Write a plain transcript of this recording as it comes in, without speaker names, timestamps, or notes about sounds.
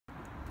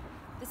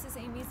this is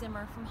Amy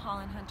Zimmer from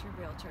Holland Hunter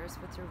Realtors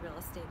with your Real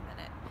Estate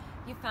Minute.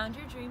 You found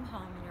your dream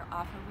home and your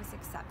offer was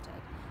accepted,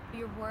 but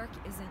your work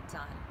isn't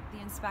done. The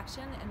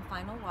inspection and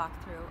final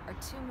walkthrough are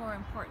two more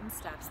important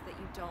steps that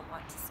you don't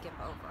want to skip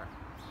over.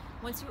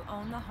 Once you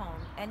own the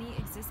home, any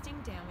existing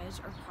damage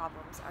or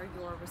problems are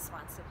your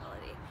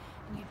responsibility,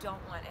 and you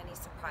don't want any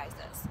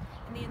surprises.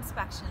 In the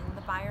inspection,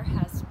 the buyer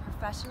has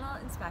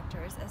professional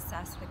inspectors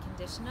assess the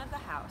condition of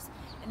the house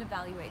and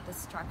evaluate the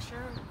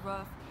structure,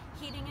 roof,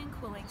 heating and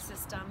cooling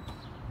system,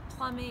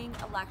 plumbing,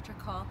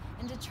 electrical,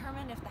 and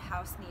determine if the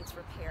house needs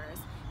repairs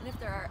and if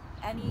there are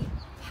any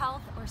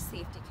health or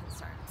safety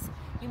concerns.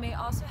 You may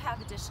also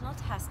have additional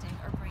testing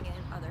or bring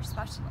in other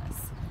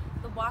specialists.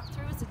 The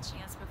walkthrough is a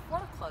chance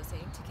before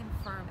closing to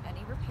confirm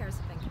any repairs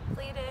have been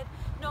completed,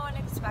 no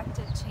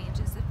unexpected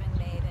changes have been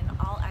made, and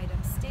all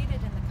items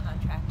stated in the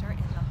contract are in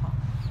the home,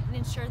 and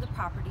ensure the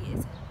property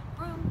is in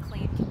room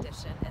clean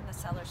condition and the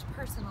seller's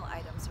personal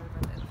items are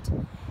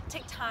removed.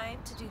 Take time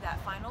to do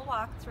that final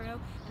walkthrough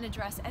and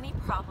address any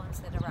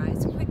problems that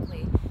arise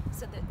quickly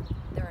so that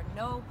there are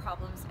no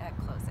problems at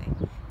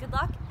closing. Good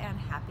luck and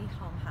happy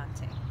home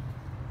hunting.